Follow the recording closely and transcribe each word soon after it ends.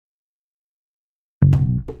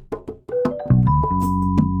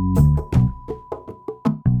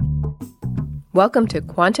Welcome to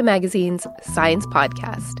Quanta Magazine's Science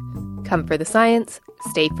Podcast. Come for the science,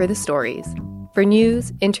 stay for the stories. For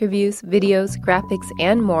news, interviews, videos, graphics,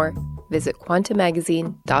 and more, visit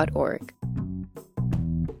quantamagazine.org.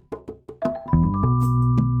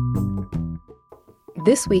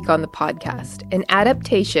 This week on the podcast, an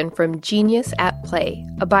adaptation from Genius at Play,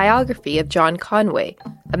 a biography of John Conway,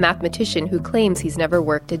 a mathematician who claims he's never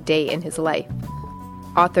worked a day in his life.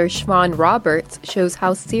 Author Siobhan Roberts shows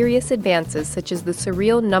how serious advances such as the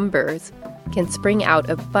surreal numbers can spring out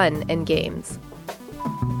of fun and games.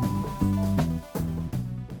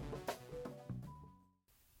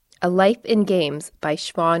 A Life in Games by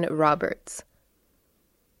Siobhan Roberts.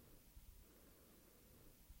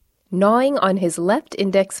 Gnawing on his left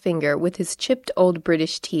index finger with his chipped old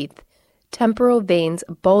British teeth, temporal veins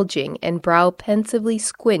bulging and brow pensively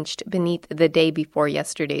squinched beneath the day before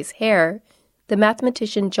yesterday's hair, the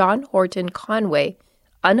mathematician John Horton Conway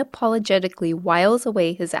unapologetically whiles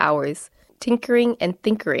away his hours, tinkering and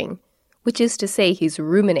thinkering, which is to say he's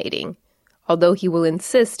ruminating, although he will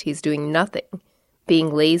insist he's doing nothing,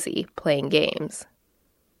 being lazy, playing games.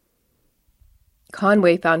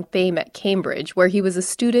 Conway found fame at Cambridge, where he was a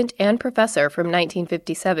student and professor from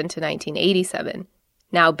 1957 to 1987.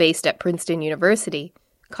 Now based at Princeton University,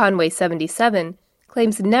 Conway, 77,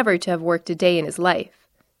 claims never to have worked a day in his life.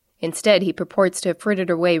 Instead, he purports to have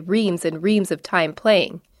frittered away reams and reams of time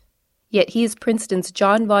playing. Yet he is Princeton's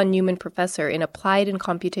John von Neumann Professor in Applied and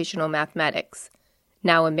Computational Mathematics,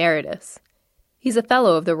 now emeritus. He's a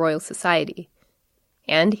Fellow of the Royal Society,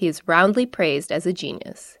 and he is roundly praised as a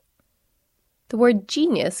genius. The word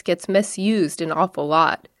genius gets misused an awful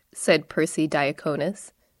lot, said Percy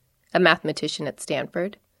Diaconis, a mathematician at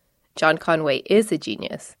Stanford. John Conway is a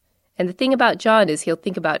genius, and the thing about John is he'll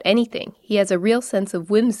think about anything. He has a real sense of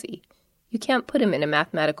whimsy. You can't put him in a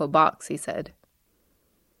mathematical box, he said.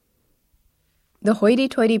 The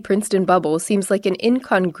hoity-toity Princeton bubble seems like an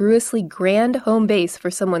incongruously grand home base for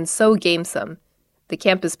someone so gamesome. The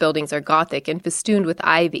campus buildings are Gothic and festooned with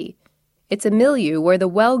ivy. It's a milieu where the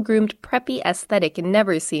well-groomed preppy aesthetic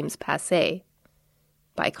never seems passé.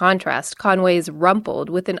 By contrast, Conway is rumpled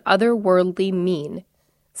with an otherworldly mien,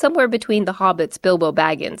 somewhere between the hobbits Bilbo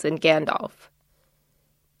Baggins and Gandalf.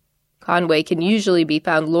 Conway can usually be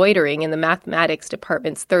found loitering in the mathematics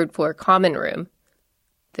department's third-floor common room.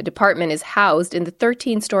 The department is housed in the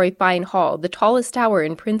 13-story Fine Hall, the tallest tower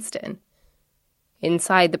in Princeton.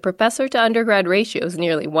 Inside, the professor-to-undergrad ratio is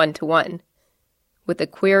nearly 1-to-1. With a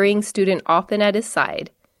querying student often at his side,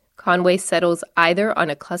 Conway settles either on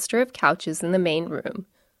a cluster of couches in the main room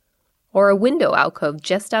or a window alcove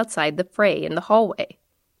just outside the fray in the hallway,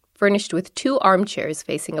 furnished with 2 armchairs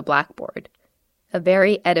facing a blackboard, a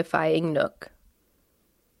very edifying nook.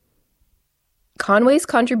 Conway's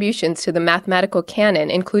contributions to the mathematical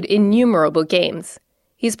canon include innumerable games.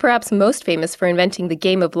 He's perhaps most famous for inventing the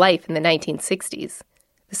game of life in the 1960s.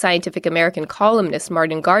 The Scientific American columnist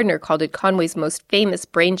Martin Gardner called it Conway's most famous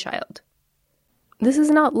brainchild. This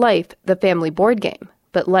is not Life, the family board game,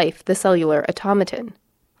 but Life, the cellular automaton.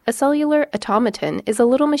 A cellular automaton is a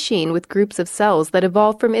little machine with groups of cells that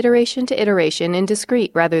evolve from iteration to iteration in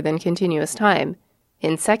discrete rather than continuous time.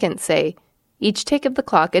 In seconds, say, each tick of the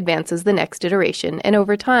clock advances the next iteration, and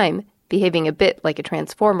over time, behaving a bit like a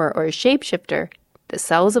transformer or a shapeshifter, the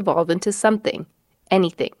cells evolve into something,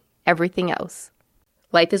 anything, everything else.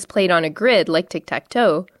 Life is played on a grid like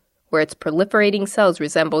tic-tac-toe, where its proliferating cells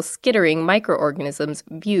resemble skittering microorganisms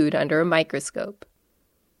viewed under a microscope.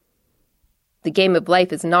 The game of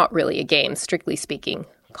life is not really a game, strictly speaking.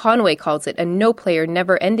 Conway calls it a no-player,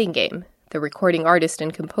 never-ending game. The recording artist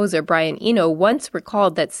and composer Brian Eno once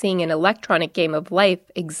recalled that seeing an electronic game of life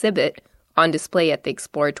exhibit on display at the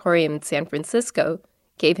Exploratorium in San Francisco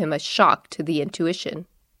gave him a shock to the intuition.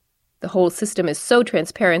 The whole system is so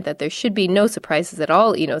transparent that there should be no surprises at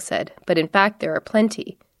all, Eno said, but in fact there are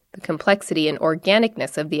plenty. The complexity and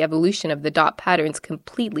organicness of the evolution of the dot patterns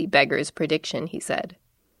completely beggars prediction, he said.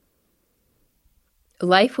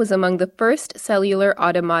 Life was among the first cellular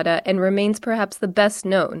automata and remains perhaps the best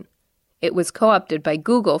known. It was co-opted by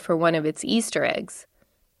Google for one of its Easter eggs.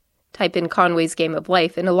 Type in Conway's Game of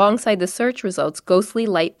Life, and alongside the search results, ghostly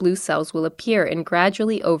light blue cells will appear and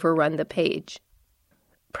gradually overrun the page.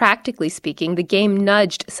 Practically speaking, the game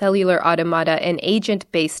nudged cellular automata and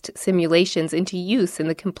agent-based simulations into use in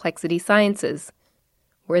the complexity sciences,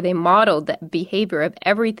 where they modeled the behavior of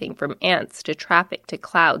everything from ants to traffic to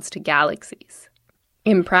clouds to galaxies.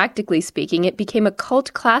 Impractically speaking, it became a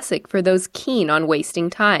cult classic for those keen on wasting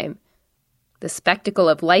time. The spectacle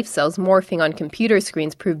of life cells morphing on computer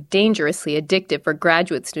screens proved dangerously addictive for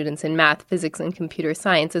graduate students in math, physics, and computer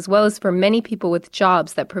science, as well as for many people with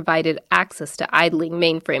jobs that provided access to idling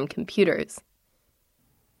mainframe computers.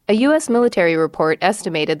 A U.S. military report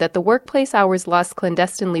estimated that the workplace hours lost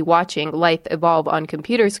clandestinely watching life evolve on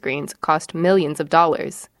computer screens cost millions of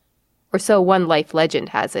dollars. Or so one Life legend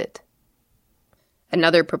has it.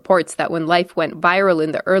 Another purports that when Life went viral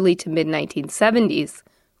in the early to mid-1970s,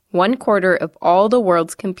 1/4 of all the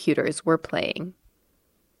world's computers were playing.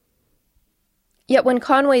 Yet when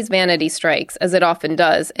Conway's vanity strikes, as it often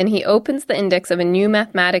does, and he opens the index of a new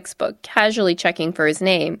mathematics book, casually checking for his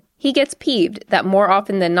name, he gets peeved that more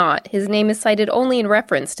often than not, his name is cited only in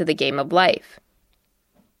reference to the game of Life.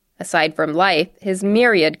 Aside from Life, his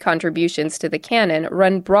myriad contributions to the canon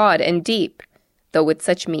run broad and deep, though with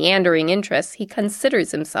such meandering interests, he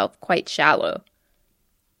considers himself quite shallow.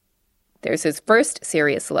 There's his first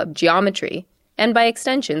serious love, geometry, and by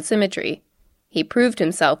extension, symmetry. He proved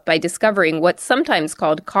himself by discovering what's sometimes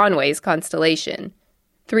called Conway's constellation,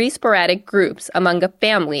 3 sporadic groups among a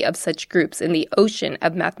family of such groups in the ocean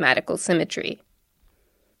of mathematical symmetry.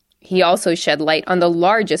 He also shed light on the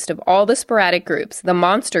largest of all the sporadic groups, the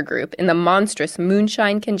monster group in the monstrous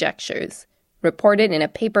moonshine conjectures, reported in a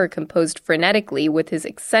paper composed frenetically with his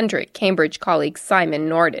eccentric Cambridge colleague Simon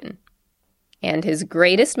Norden. And his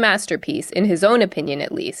greatest masterpiece, in his own opinion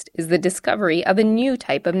at least, is the discovery of a new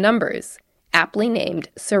type of numbers, aptly named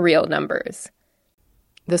surreal numbers.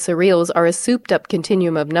 The surreals are a souped-up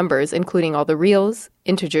continuum of numbers, including all the reals,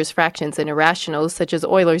 integers, fractions, and irrationals, such as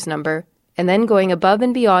Euler's number, and then going above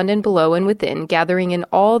and beyond and below and within, gathering in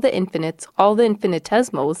all the infinites, all the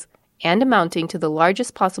infinitesimals, and amounting to the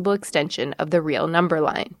largest possible extension of the real number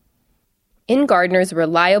line. In Gardner's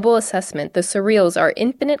reliable assessment, the surreals are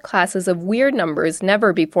infinite classes of weird numbers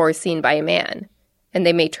never before seen by a man, and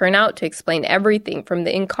they may turn out to explain everything from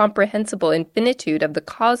the incomprehensible infinitude of the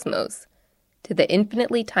cosmos to the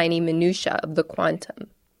infinitely tiny minutiae of the quantum.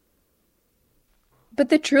 But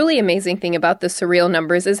the truly amazing thing about the surreal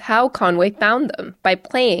numbers is how Conway found them, by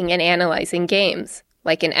playing and analyzing games.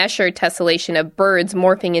 Like an Escher tessellation of birds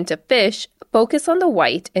morphing into fish, focus on the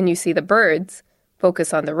white and you see the birds,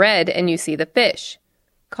 focus on the red and you see the fish.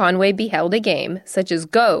 Conway beheld a game, such as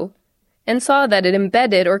Go, and saw that it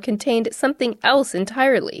embedded or contained something else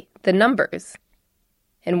entirely, the numbers.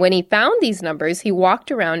 And when he found these numbers, he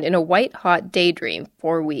walked around in a white-hot daydream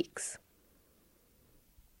for weeks.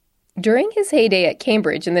 During his heyday at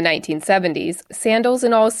Cambridge in the 1970s, sandals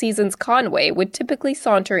and all-seasons Conway would typically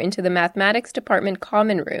saunter into the mathematics department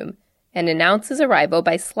common room and announce his arrival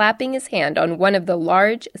by slapping his hand on one of the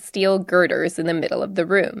large steel girders in the middle of the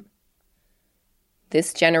room.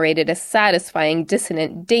 This generated a satisfying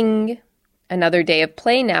dissonant ding. Another day of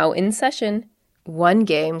play now in session. One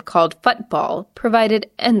game, called Football, provided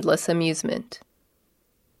endless amusement.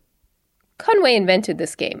 Conway invented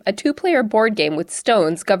this game, a 2-player board game with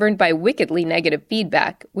stones governed by wickedly negative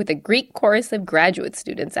feedback, with a Greek chorus of graduate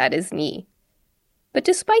students at his knee. But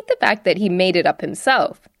despite the fact that he made it up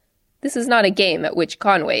himself, this is not a game at which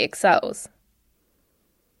Conway excels.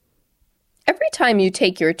 Every time you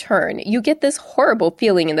take your turn, you get this horrible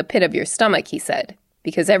feeling in the pit of your stomach, he said,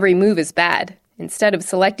 because every move is bad. Instead of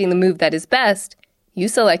selecting the move that is best, you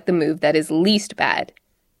select the move that is least bad.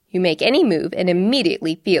 You make any move and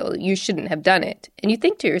immediately feel you shouldn't have done it, and you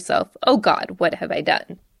think to yourself, oh God, what have I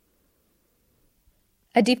done?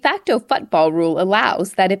 A de facto football rule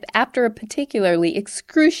allows that if after a particularly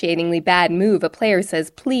excruciatingly bad move a player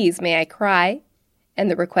says, please, may I cry,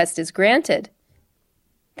 and the request is granted,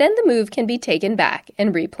 then the move can be taken back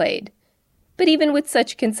and replayed. But even with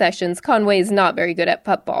such concessions, Conway is not very good at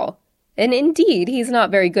football. And indeed, he's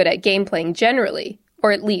not very good at game playing generally,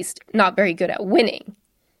 or at least not very good at winning.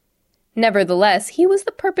 Nevertheless, he was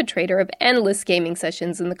the perpetrator of endless gaming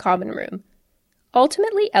sessions in the common room,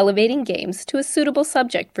 ultimately elevating games to a suitable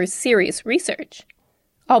subject for serious research,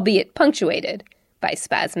 albeit punctuated by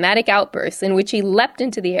spasmodic outbursts in which he leapt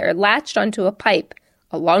into the air, latched onto a pipe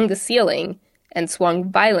along the ceiling, and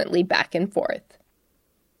swung violently back and forth.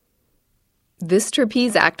 This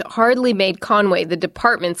trapeze act hardly made Conway the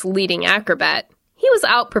department's leading acrobat. He was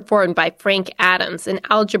outperformed by Frank Adams, an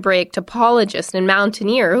algebraic topologist and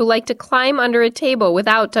mountaineer who liked to climb under a table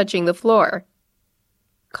without touching the floor.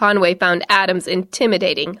 Conway found Adams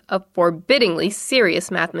intimidating, a forbiddingly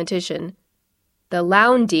serious mathematician. The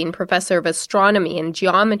Lowndean professor of astronomy and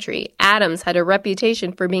geometry, Adams had a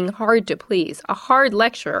reputation for being hard to please, a hard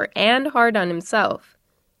lecturer, and hard on himself.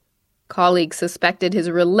 Colleagues suspected his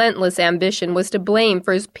relentless ambition was to blame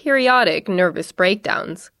for his periodic nervous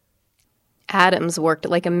breakdowns. Adams worked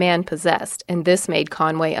like a man possessed, and this made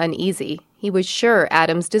Conway uneasy. He was sure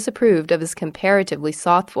Adams disapproved of his comparatively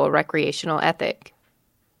slothful recreational ethic.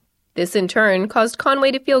 This in turn caused Conway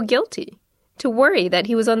to feel guilty, to worry that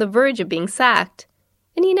he was on the verge of being sacked,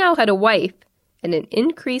 and he now had a wife and an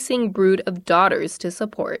increasing brood of daughters to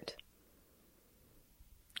support.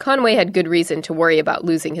 Conway had good reason to worry about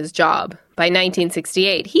losing his job. By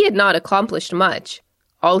 1968, he had not accomplished much.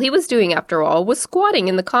 All he was doing, after all, was squatting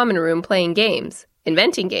in the common room playing games,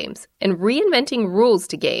 inventing games, and reinventing rules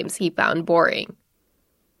to games he found boring.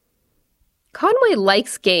 Conway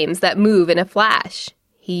likes games that move in a flash.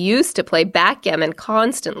 He used to play backgammon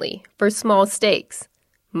constantly for small stakes,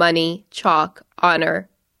 money, chalk, honor.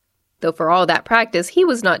 Though for all that practice, he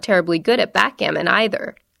was not terribly good at backgammon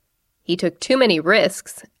either. He took too many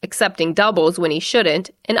risks, accepting doubles when he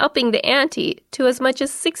shouldn't, and upping the ante to as much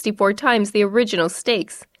as 64 times the original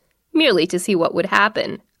stakes, merely to see what would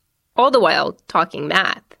happen, all the while talking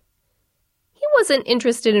math. He wasn't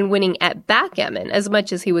interested in winning at backgammon as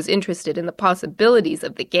much as he was interested in the possibilities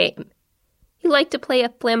of the game. He liked to play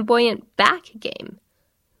a flamboyant back game,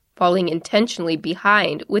 falling intentionally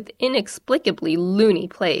behind with inexplicably loony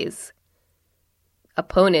plays.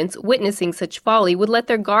 Opponents witnessing such folly would let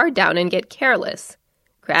their guard down and get careless,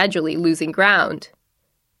 gradually losing ground.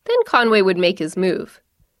 Then Conway would make his move.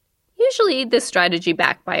 Usually this strategy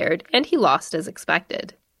backfired, and he lost as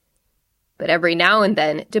expected. But every now and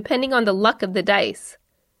then, depending on the luck of the dice,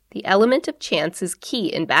 the element of chance is key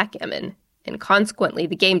in backgammon, and consequently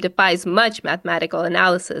the game defies much mathematical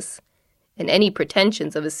analysis and any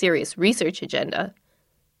pretensions of a serious research agenda.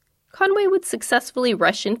 Conway would successfully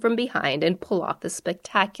rush in from behind and pull off a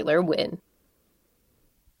spectacular win.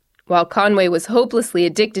 While Conway was hopelessly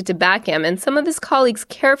addicted to backgammon, some of his colleagues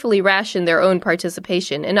carefully rationed their own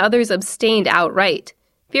participation, and others abstained outright,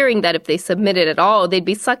 fearing that if they submitted at all, they'd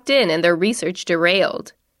be sucked in and their research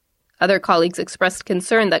derailed. Other colleagues expressed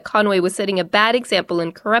concern that Conway was setting a bad example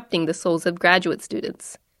in corrupting the souls of graduate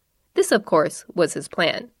students. This, of course, was his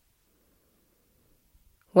plan.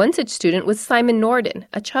 One such student was Simon Norden,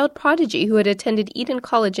 a child prodigy who had attended Eton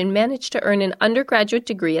College and managed to earn an undergraduate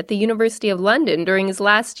degree at the University of London during his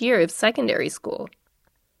last year of secondary school.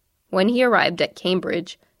 When he arrived at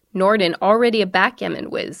Cambridge, Norden, already a backgammon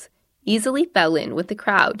whiz, easily fell in with the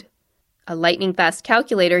crowd. A lightning-fast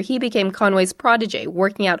calculator, he became Conway's protege,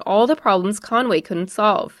 working out all the problems Conway couldn't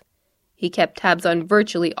solve. He kept tabs on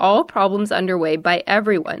virtually all problems underway by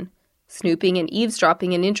everyone, snooping and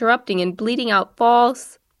eavesdropping and interrupting and bleating out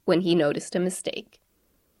false when he noticed a mistake.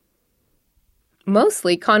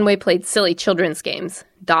 Mostly, Conway played silly children's games,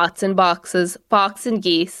 dots and boxes, fox and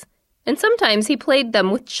geese, and sometimes he played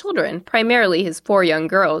them with children, primarily his 4 young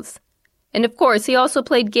girls. And of course, he also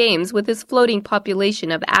played games with his floating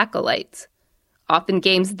population of acolytes, often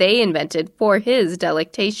games they invented for his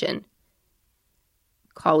delectation.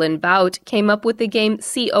 Colin Bout came up with the game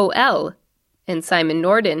COL, and Simon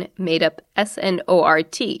Norden made up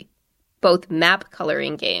SNORT, both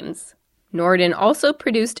map-coloring games. Norden also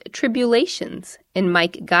produced Tribulations, and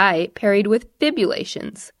Mike Guy parried with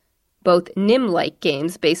Fibulations, both NIM-like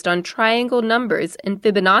games based on triangle numbers and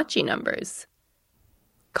Fibonacci numbers.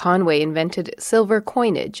 Conway invented silver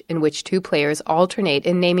coinage, in which 2 players alternate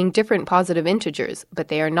in naming different positive integers, but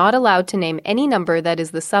they are not allowed to name any number that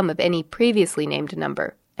is the sum of any previously named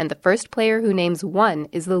number, and the first player who names 1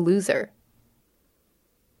 is the loser.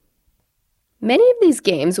 Many of these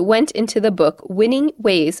games went into the book Winning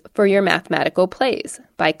Ways for Your Mathematical Plays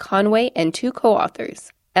by Conway and 2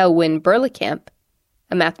 co-authors, Elwyn Berlekamp,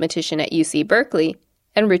 a mathematician at UC Berkeley,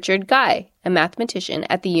 and Richard Guy, a mathematician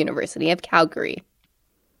at the University of Calgary.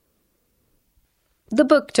 The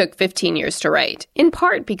book took 15 years to write, in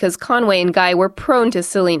part because Conway and Guy were prone to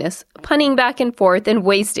silliness, punning back and forth and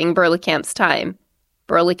wasting Berlekamp's time.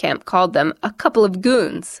 Berlekamp called them a couple of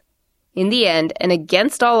goons. In the end, and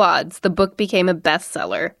against all odds, the book became a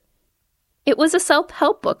bestseller. It was a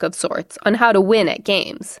self-help book of sorts on how to win at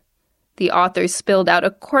games. The authors spilled out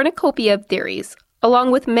a cornucopia of theories,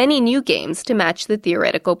 along with many new games to match the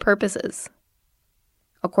theoretical purposes.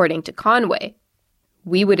 According to Conway,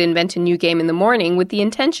 we would invent a new game in the morning with the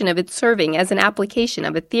intention of it serving as an application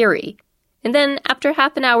of a theory, and then, after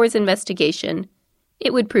half an hour's investigation,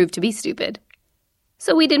 it would prove to be stupid.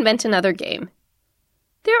 So we'd invent another game.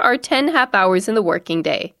 There are 10 half hours in the working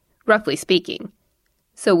day, roughly speaking.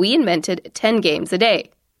 So we invented 10 games a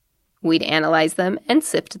day. We'd analyze them and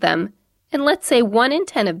sift them, and let's say 1 in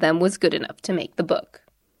 10 of them was good enough to make the book.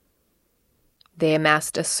 They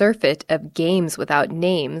amassed a surfeit of games without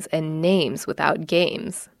names and names without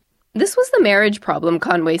games. This was the marriage problem,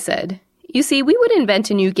 Conway said. You see, we would invent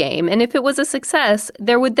a new game, and if it was a success,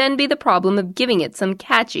 there would then be the problem of giving it some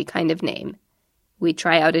catchy kind of name. We'd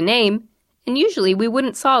try out a name, and usually we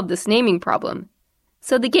wouldn't solve this naming problem.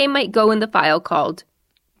 So the game might go in the file called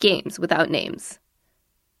Games Without Names.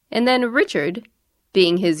 And then Richard,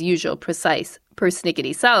 being his usual precise,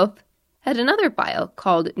 persnickety self, had another file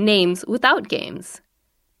called Names Without Games.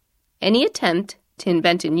 Any attempt to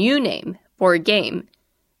invent a new name for a game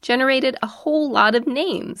generated a whole lot of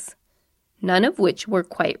names, none of which were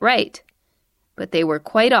quite right, but they were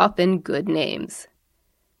quite often good names.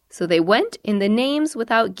 So they went in the Names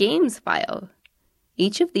Without Games file.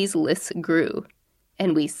 Each of these lists grew,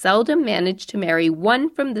 and we seldom managed to marry one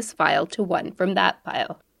from this file to one from that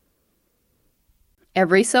file.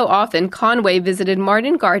 Every so often, Conway visited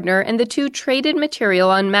Martin Gardner and the two traded material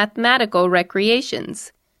on mathematical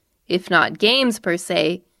recreations, if not games per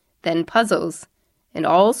se, then puzzles, and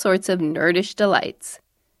all sorts of nerdish delights.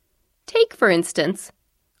 Take, for instance,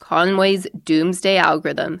 Conway's Doomsday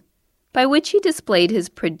Algorithm, by which he displayed his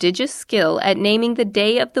prodigious skill at naming the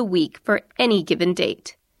day of the week for any given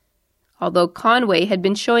date. Although Conway had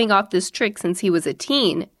been showing off this trick since he was a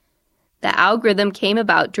teen, the algorithm came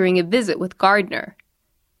about during a visit with Gardner.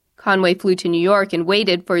 Conway flew to New York and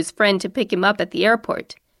waited for his friend to pick him up at the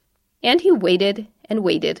airport. And he waited and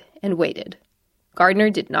waited and waited.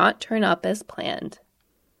 Gardner did not turn up as planned.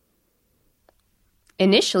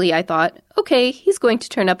 Initially, I thought, okay, he's going to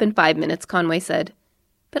turn up in 5 minutes, Conway said.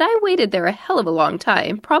 But I waited there a hell of a long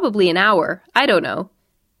time, probably an hour, I don't know.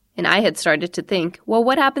 And I had started to think, well,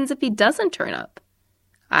 what happens if he doesn't turn up?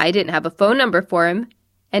 I didn't have a phone number for him,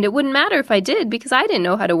 and it wouldn't matter if I did because I didn't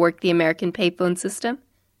know how to work the American payphone system.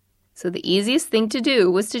 So the easiest thing to do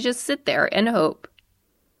was to just sit there and hope.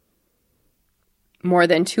 More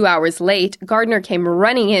than 2 hours late, Gardner came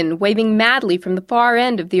running in, waving madly from the far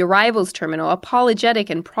end of the arrivals terminal, apologetic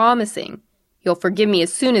and promising. You'll forgive me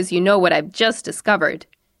as soon as you know what I've just discovered.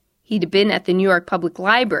 He'd been at the New York Public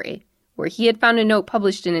Library, where he had found a note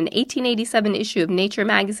published in an 1887 issue of Nature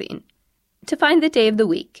magazine, to find the day of the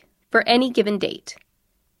week, for any given date.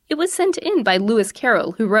 It was sent in by Lewis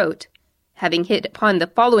Carroll, who wrote, having hit upon the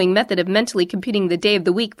following method of mentally computing the day of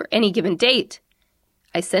the week for any given date,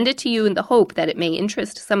 I send it to you in the hope that it may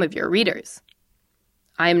interest some of your readers.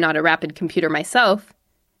 I am not a rapid computer myself,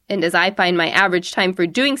 and as I find my average time for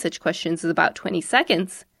doing such questions is about 20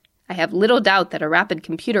 seconds, I have little doubt that a rapid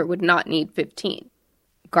computer would not need 15.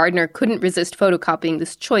 Gardner couldn't resist photocopying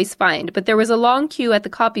this choice find, but there was a long queue at the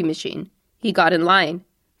copy machine. He got in line.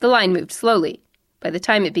 The line moved slowly. By the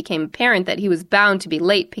time it became apparent that he was bound to be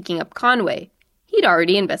late picking up Conway, he'd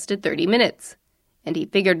already invested 30 minutes, and he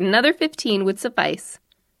figured another 15 would suffice.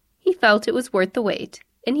 He felt it was worth the wait,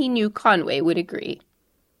 and he knew Conway would agree.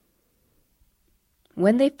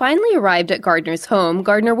 When they finally arrived at Gardner's home,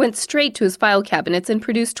 Gardner went straight to his file cabinets and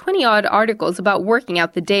produced 20-odd articles about working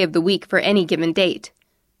out the day of the week for any given date.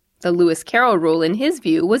 The Lewis Carroll rule, in his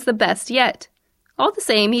view, was the best yet. All the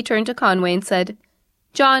same, he turned to Conway and said,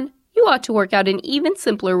 John, you ought to work out an even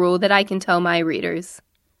simpler rule that I can tell my readers.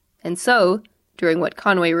 And so, during what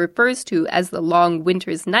Conway refers to as the long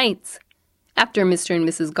winter's nights, after Mr. and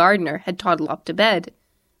Mrs. Gardner had toddled off to bed,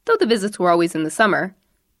 though the visits were always in the summer,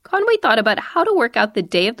 Conway thought about how to work out the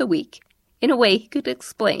day of the week in a way he could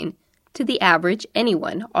explain to the average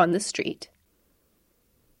anyone on the street.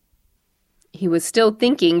 He was still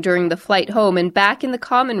thinking during the flight home and back in the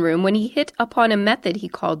common room when he hit upon a method he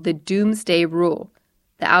called the Doomsday Rule.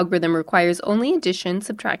 The algorithm requires only addition,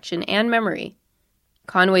 subtraction, and memory.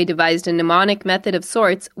 Conway devised a mnemonic method of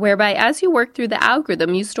sorts whereby as you work through the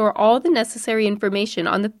algorithm you store all the necessary information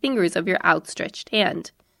on the fingers of your outstretched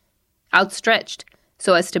hand. Outstretched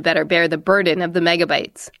so as to better bear the burden of the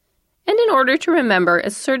megabytes, and in order to remember a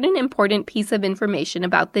certain important piece of information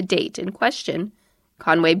about the date in question,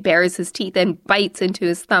 Conway bares his teeth and bites into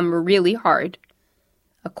his thumb really hard.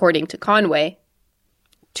 According to Conway,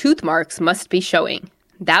 tooth marks must be showing.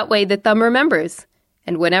 That way the thumb remembers.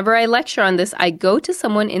 And whenever I lecture on this, I go to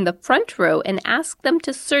someone in the front row and ask them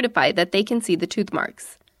to certify that they can see the tooth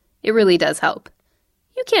marks. It really does help.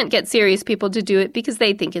 You can't get serious people to do it because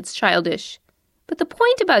they think it's childish. But the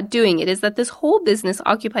point about doing it is that this whole business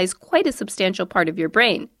occupies quite a substantial part of your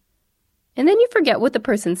brain. And then you forget what the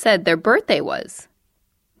person said their birthday was.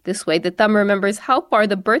 This way the thumb remembers how far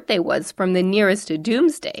the birthday was from the nearest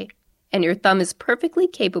doomsday, and your thumb is perfectly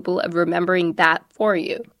capable of remembering that for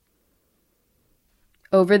you.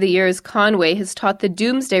 Over the years, Conway has taught the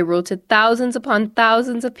Doomsday Rule to thousands upon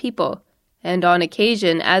thousands of people, and on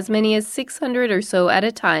occasion as many as 600 or so at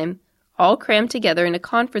a time, all crammed together in a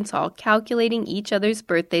conference hall calculating each other's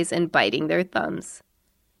birthdays and biting their thumbs.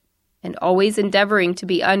 And always endeavoring to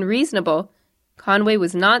be unreasonable, Conway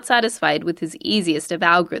was not satisfied with his easiest of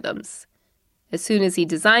algorithms. As soon as he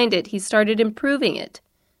designed it, he started improving it,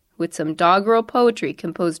 with some doggerel poetry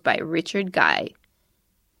composed by Richard Guy.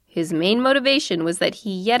 His main motivation was that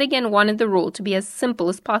he yet again wanted the rule to be as simple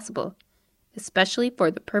as possible, especially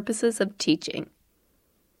for the purposes of teaching.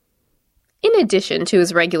 In addition to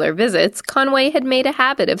his regular visits, Conway had made a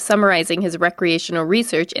habit of summarizing his recreational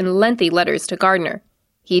research in lengthy letters to Gardner.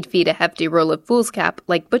 He'd feed a hefty roll of foolscap,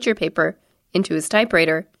 like butcher paper, into his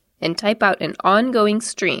typewriter and type out an ongoing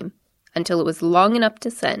stream until it was long enough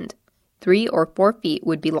to send. 3 or 4 feet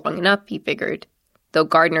would be long enough, he figured, though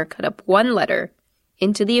Gardner cut up one letter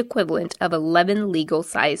into the equivalent of 11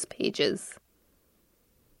 legal-size pages.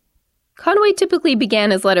 Conway typically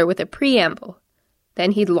began his letter with a preamble.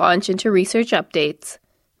 Then he'd launch into research updates,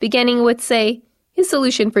 beginning with, say, his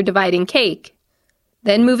solution for dividing cake,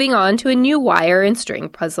 then moving on to a new wire and string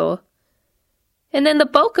puzzle, and then the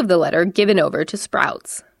bulk of the letter given over to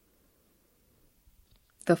Sprouts.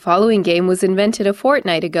 The following game was invented a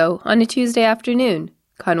fortnight ago on a Tuesday afternoon,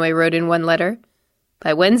 Conway wrote in one letter.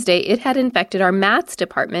 By Wednesday, it had infected our maths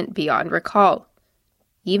department beyond recall.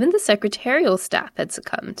 Even the secretarial staff had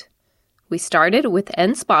succumbed. We started with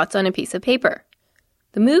n spots on a piece of paper.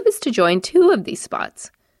 The move is to join 2 of these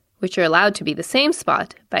spots, which are allowed to be the same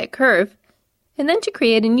spot, by a curve, and then to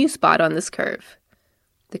create a new spot on this curve.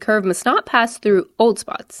 The curve must not pass through old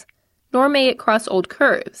spots, nor may it cross old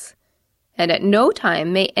curves, and at no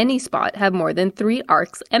time may any spot have more than 3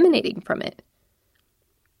 arcs emanating from it.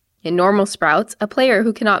 In normal Sprouts, a player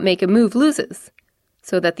who cannot make a move loses,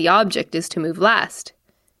 so that the object is to move last.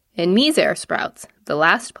 In Misere Sprouts, the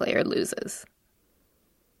last player loses.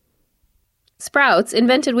 Sprouts,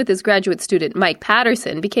 invented with his graduate student Mike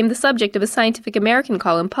Patterson, became the subject of a Scientific American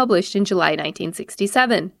column published in July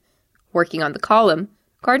 1967. Working on the column,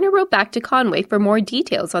 Gardner wrote back to Conway for more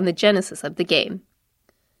details on the genesis of the game.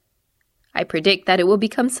 I predict that it will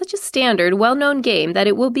become such a standard, well-known game that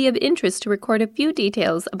it will be of interest to record a few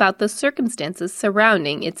details about the circumstances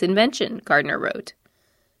surrounding its invention, Gardner wrote.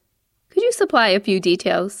 Could you supply a few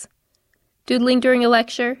details? Doodling during a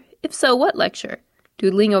lecture? If so, what lecture?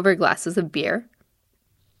 Doodling over glasses of beer?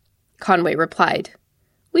 Conway replied,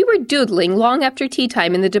 We were doodling long after tea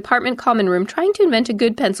time in the department common room trying to invent a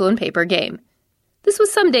good pencil and paper game. This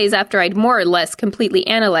was some days after I'd more or less completely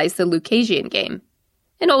analyzed the Lucasian game.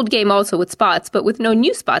 An old game also with spots, but with no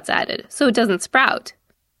new spots added, so it doesn't sprout.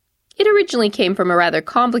 It originally came from a rather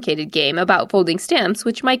complicated game about folding stamps,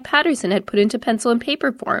 which Mike Patterson had put into pencil and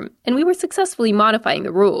paper form, and we were successfully modifying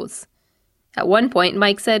the rules. At one point,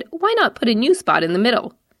 Mike said, why not put a new spot in the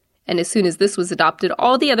middle? And as soon as this was adopted,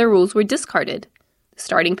 all the other rules were discarded. The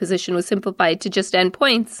starting position was simplified to just n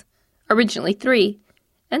points, originally 3,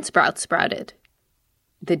 and Sprouts sprouted.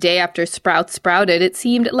 The day after Sprouts sprouted, it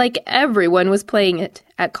seemed like everyone was playing it.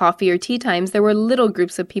 At coffee or tea times, there were little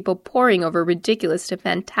groups of people poring over ridiculous to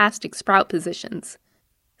fantastic Sprout positions.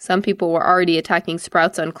 Some people were already attacking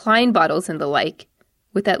Sprouts on Klein bottles and the like,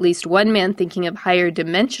 with at least one man thinking of higher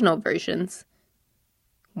dimensional versions.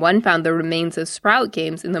 One found the remains of Sprout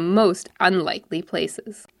games in the most unlikely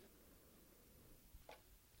places.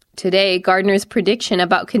 Today, Gardner's prediction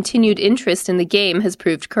about continued interest in the game has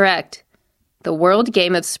proved correct. The World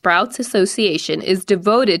Game of Sprouts Association is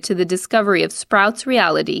devoted to the discovery of Sprouts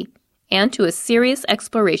reality and to a serious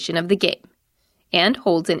exploration of the game, and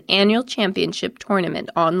holds an annual championship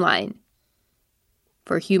tournament online.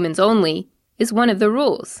 For humans only is one of the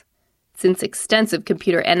rules, since extensive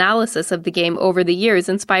computer analysis of the game over the years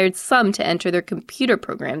inspired some to enter their computer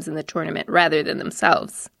programs in the tournament rather than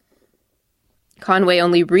themselves. Conway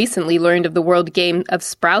only recently learned of the World Game of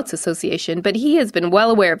Sprouts Association, but he has been well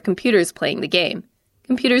aware of computers playing the game.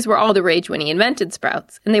 Computers were all the rage when he invented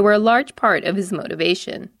Sprouts, and they were a large part of his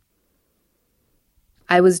motivation.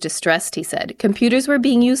 I was distressed, he said. Computers were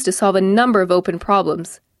being used to solve a number of open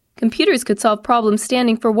problems. Computers could solve problems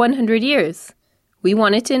standing for 100 years. We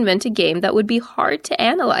wanted to invent a game that would be hard to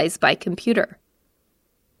analyze by computer.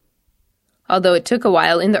 Although it took a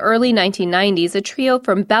while, in the early 1990s, a trio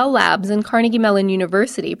from Bell Labs and Carnegie Mellon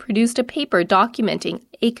University produced a paper documenting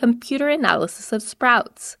a computer analysis of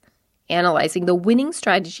Sprouts, analyzing the winning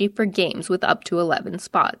strategy for games with up to 11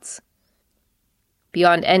 spots.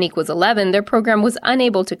 Beyond n equals 11, their program was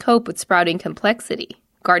unable to cope with sprouting complexity,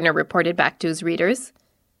 Gardner reported back to his readers.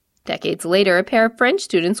 Decades later, a pair of French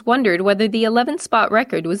students wondered whether the 11-spot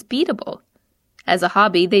record was beatable. As a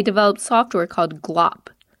hobby, they developed software called Glop.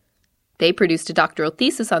 They produced a doctoral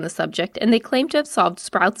thesis on the subject, and they claimed to have solved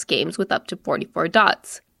Sprouts games with up to 44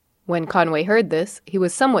 dots. When Conway heard this, he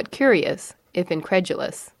was somewhat curious, if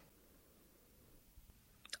incredulous.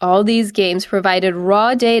 All these games provided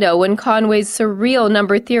raw data when Conway's surreal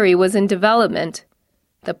number theory was in development.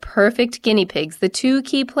 The perfect guinea pigs, the two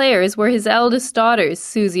key players were his eldest daughters,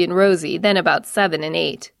 Susie and Rosie, then about 7 and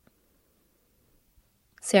 8.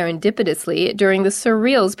 Serendipitously, during the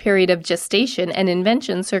surreal's period of gestation and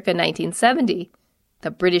invention circa 1970,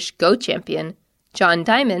 the British Go champion, John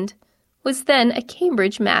Diamond, was then a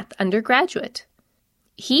Cambridge math undergraduate.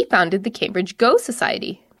 He founded the Cambridge Go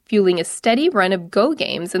Society, fueling a steady run of Go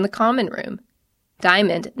games in the common room.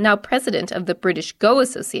 Diamond, now president of the British Go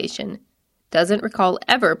Association, doesn't recall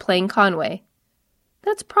ever playing Conway.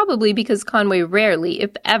 That's probably because Conway rarely,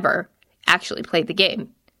 if ever, actually played the game.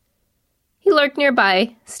 He lurked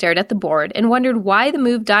nearby, stared at the board, and wondered why the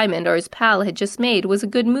move Diamond or his pal had just made was a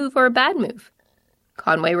good move or a bad move.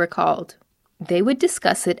 Conway recalled. They would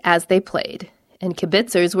discuss it as they played, and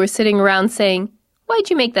kibitzers were sitting around saying, "Why'd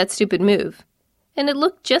you make that stupid move?" And it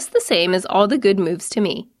looked just the same as all the good moves to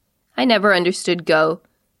me. I never understood Go,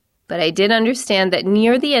 but I did understand that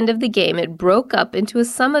near the end of the game it broke up into a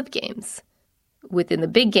sum of games. Within the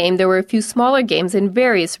big game there were a few smaller games in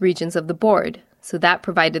various regions of the board, so that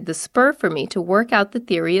provided the spur for me to work out the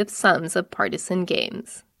theory of sums of partisan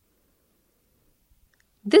games.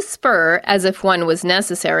 This spur, as if one was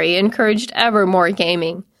necessary, encouraged ever more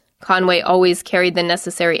gaming. Conway always carried the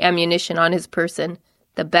necessary ammunition on his person,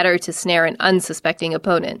 the better to snare an unsuspecting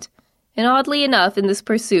opponent. And oddly enough, in this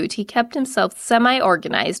pursuit, he kept himself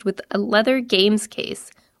semi-organized with a leather games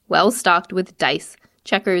case, well stocked with dice,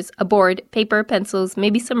 checkers, a board, paper, pencils,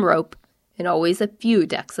 maybe some rope, and always a few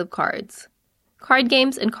decks of cards. Card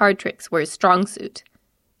games and card tricks were his strong suit.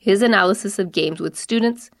 His analysis of games with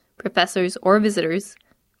students, professors, or visitors,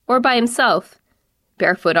 or by himself,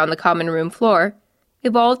 barefoot on the common room floor,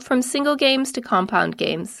 evolved from single games to compound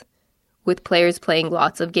games, with players playing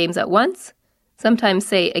lots of games at once, sometimes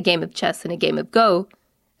say a game of chess and a game of Go,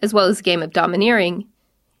 as well as a game of domineering,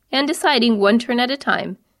 and deciding one turn at a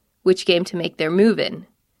time which game to make their move in.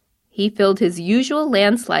 He filled his usual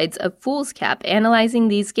landslides of foolscap analyzing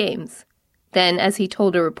these games. Then, as he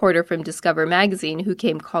told a reporter from Discover magazine who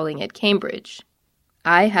came calling at Cambridge,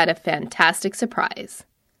 "I had a fantastic surprise.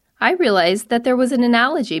 I realized that there was an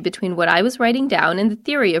analogy between what I was writing down and the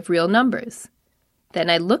theory of real numbers. Then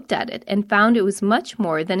I looked at it and found it was much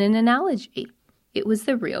more than an analogy. It was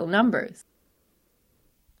the real numbers."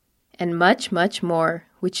 And much, much more,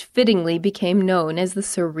 which fittingly became known as the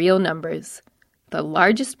surreal numbers, the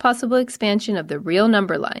largest possible expansion of the real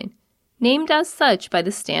number line, named as such by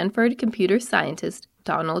the Stanford computer scientist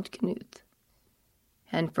Donald Knuth.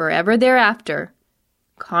 And forever thereafter,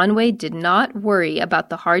 Conway did not worry about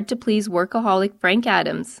the hard-to-please workaholic Frank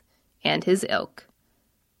Adams and his ilk.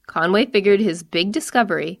 Conway figured his big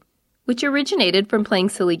discovery, which originated from playing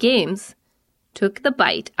silly games, took the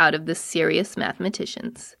bite out of the serious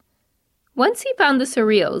mathematicians. Once he found the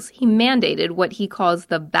surreals, he mandated what he calls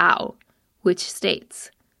the vow, which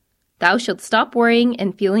states, "Thou shalt stop worrying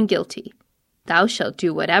and feeling guilty. Thou shalt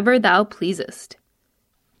do whatever thou pleasest."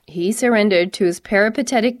 He surrendered to his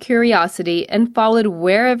peripatetic curiosity and followed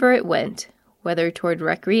wherever it went, whether toward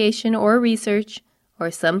recreation or research, or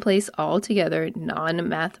someplace altogether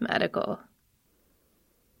non-mathematical.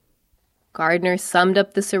 Gardner summed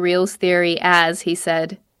up the surreals theory as, he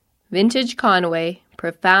said, "Vintage Conway,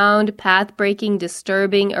 profound, path-breaking,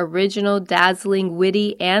 disturbing, original, dazzling,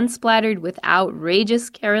 witty, and splattered with outrageous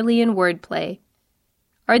Carolian wordplay.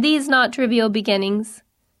 Are these not trivial beginnings?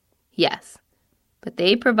 Yes, but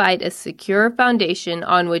they provide a secure foundation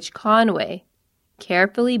on which Conway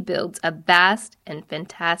carefully builds a vast and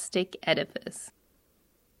fantastic edifice."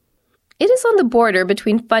 "It is on the border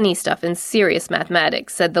between funny stuff and serious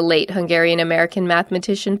mathematics," said the late Hungarian-American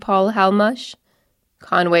mathematician Paul Halmush.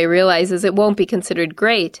 "Conway realizes it won't be considered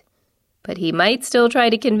great, but he might still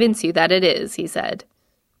try to convince you that it is," he said.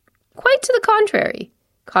 Quite to the contrary.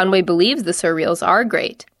 Conway believes the surreals are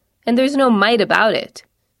great, and there's no might about it.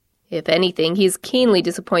 If anything, he's keenly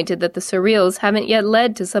disappointed that the surreals haven't yet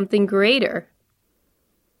led to something greater.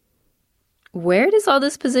 Where does all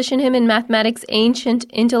this position him in mathematics' ancient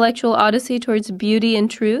intellectual odyssey towards beauty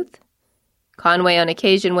and truth? Conway, on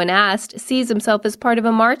occasion when asked, sees himself as part of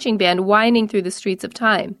a marching band winding through the streets of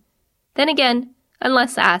time. Then again,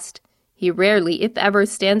 unless asked, he rarely, if ever,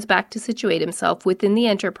 stands back to situate himself within the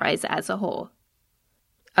enterprise as a whole.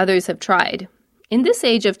 Others have tried. In this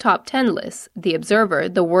age of top 10 lists, The Observer,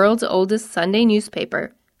 the world's oldest Sunday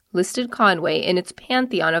newspaper, listed Conway in its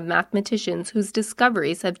pantheon of mathematicians whose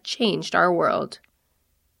discoveries have changed our world.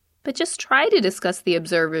 But just try to discuss The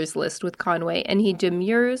Observer's list with Conway, and he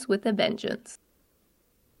demurs with a vengeance.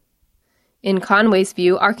 In Conway's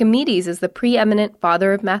view, Archimedes is the preeminent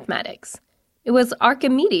father of mathematics. It was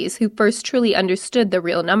Archimedes who first truly understood the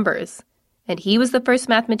real numbers, and he was the first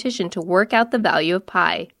mathematician to work out the value of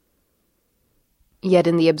pi. Yet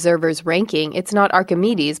in the observer's ranking, it's not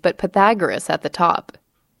Archimedes but Pythagoras at the top.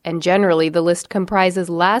 And generally the list comprises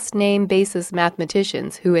last-name basis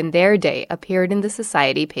mathematicians who in their day appeared in the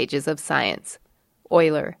society pages of science: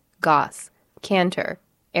 Euler, Gauss, Cantor,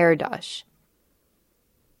 Erdős.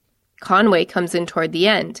 Conway comes in toward the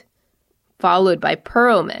end, followed by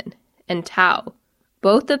Perelman and Tau,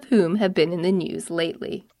 both of whom have been in the news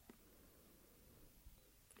lately.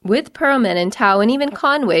 With Perelman and Tau and even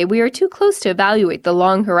Conway, we are too close to evaluate the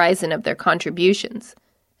long horizon of their contributions,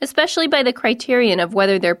 especially by the criterion of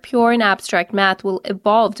whether their pure and abstract math will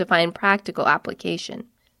evolve to find practical application.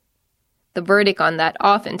 The verdict on that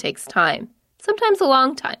often takes time, sometimes a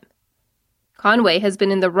long time. Conway has been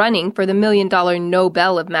in the running for the $1 million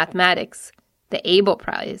Nobel of Mathematics, the Abel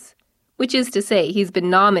Prize, which is to say he's been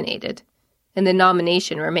nominated, and the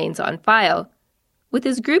nomination remains on file, with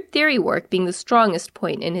his group theory work being the strongest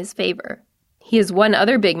point in his favor. He has won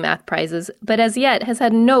other big math prizes, but as yet has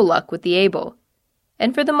had no luck with the Abel,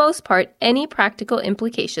 and for the most part, any practical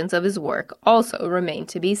implications of his work also remain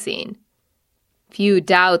to be seen. Few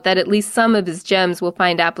doubt that at least some of his gems will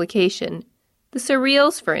find application, the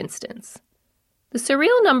surreals, for instance. The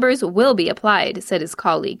surreal numbers will be applied, said his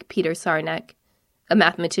colleague Peter Sarnak, a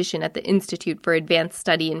mathematician at the Institute for Advanced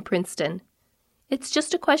Study in Princeton. It's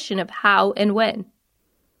just a question of how and when.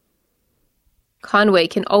 Conway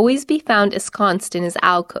can always be found ensconced in his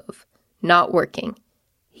alcove, not working.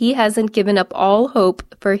 He hasn't given up all hope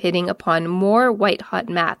for hitting upon more white-hot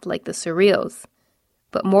math like the surreals,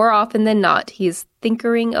 but more often than not he is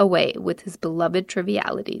tinkering away with his beloved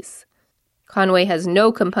trivialities. Conway has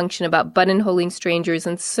no compunction about buttonholing strangers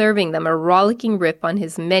and serving them a rollicking riff on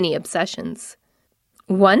his many obsessions.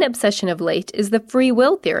 One obsession of late is the free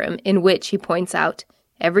will theorem, in which, he points out,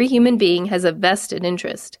 every human being has a vested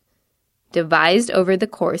interest. Devised over the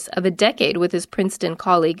course of a decade with his Princeton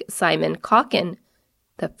colleague Simon Kochen,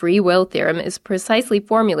 the free will theorem is precisely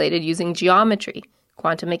formulated using geometry,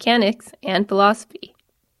 quantum mechanics, and philosophy,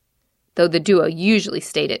 though the duo usually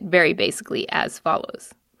state it very basically as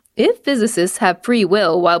follows. If physicists have free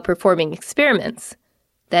will while performing experiments,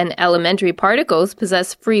 then elementary particles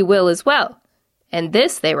possess free will as well, and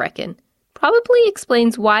this, they reckon, probably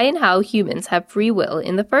explains why and how humans have free will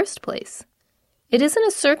in the first place. It isn't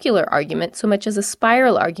a circular argument so much as a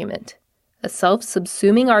spiral argument, a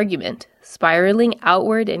self-subsuming argument, spiraling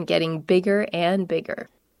outward and getting bigger and bigger.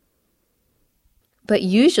 But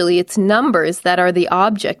usually it's numbers that are the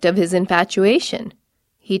object of his infatuation.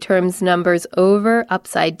 He turns numbers over,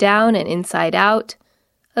 upside down, and inside out,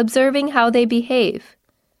 observing how they behave.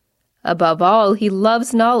 Above all, he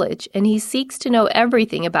loves knowledge, and he seeks to know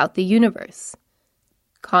everything about the universe.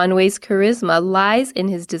 Conway's charisma lies in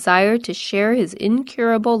his desire to share his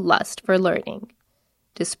incurable lust for learning,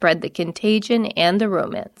 to spread the contagion and the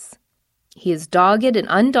romance. He is dogged and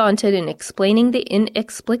undaunted in explaining the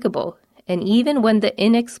inexplicable, and even when the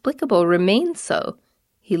inexplicable remains so,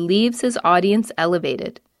 he leaves his audience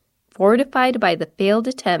elevated, fortified by the failed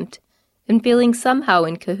attempt, and feeling somehow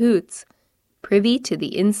in cahoots, privy to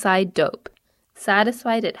the inside dope,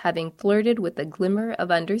 satisfied at having flirted with a glimmer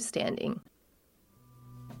of understanding.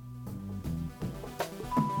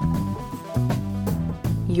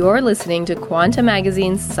 You're listening to Quanta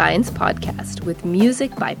Magazine's Science Podcast with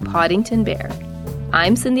music by Poddington Bear.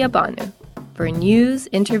 I'm Cynthia Banu. For news,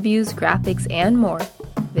 interviews, graphics, and more,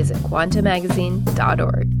 visit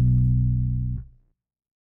quantamagazine.org.